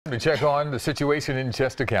To check on the situation in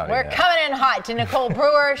Chester County. We're coming in hot to Nicole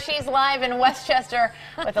Brewer. She's live in Westchester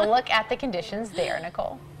with a look at the conditions there.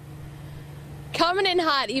 Nicole. Coming in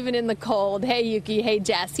hot, even in the cold. Hey, Yuki. Hey,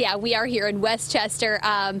 Jess. Yeah, we are here in Westchester.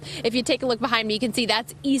 If you take a look behind me, you can see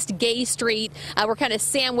that's East Gay Street. We're kind of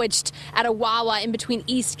sandwiched at a Wawa in between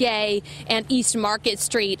East Gay and East Market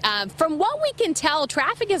Street. From what we can tell,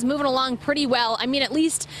 traffic is moving along pretty well. I mean, at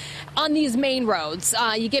least on these main roads.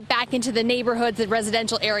 You get back into the neighborhoods and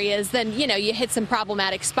residential areas, then, you know, you hit some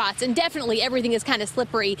problematic spots. And definitely everything is kind of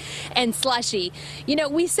slippery and slushy. You know,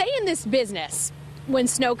 we say in this business, when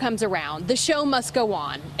snow comes around, the show must go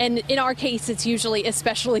on. And in our case, it's usually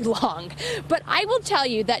especially long. But I will tell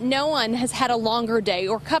you that no one has had a longer day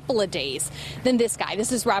or couple of days than this guy.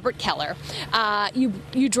 This is Robert Keller.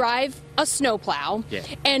 You drive a snowplow, yeah.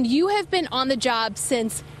 And you have been on the job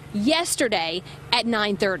since yesterday at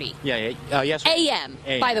 9:30. Yesterday. A.M.,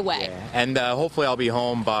 by the way. Yeah. And hopefully I'll be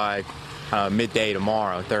home by midday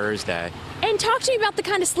tomorrow, Thursday. And talk to me about the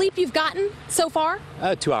kind of sleep you've gotten so far.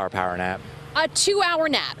 A 2-hour power nap. A 2-hour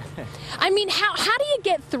nap. I mean, how do you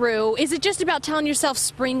get through? Is it just about telling yourself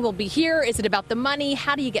spring will be here? Is it about the money?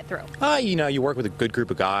 How do you get through? You know, you work with a good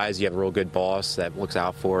group of guys. You have a real good boss that looks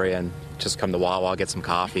out for you, and just come to Wawa, get some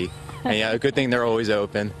coffee. And yeah, a good thing they're always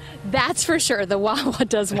open. That's for sure. The Wawa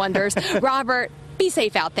does wonders. Robert, be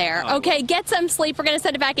safe out there. Okay, get some sleep. We're going to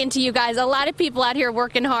send it back into you guys. A lot of people out here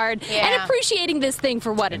working hard and appreciating this thing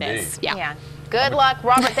for what it is. Yeah. Good luck,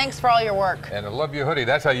 Robert. Thanks for all your work. And I love your hoodie.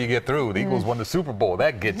 That's how you get through. The Eagles won the Super Bowl.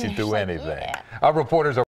 That gets you through anything. Yeah. Our reporters are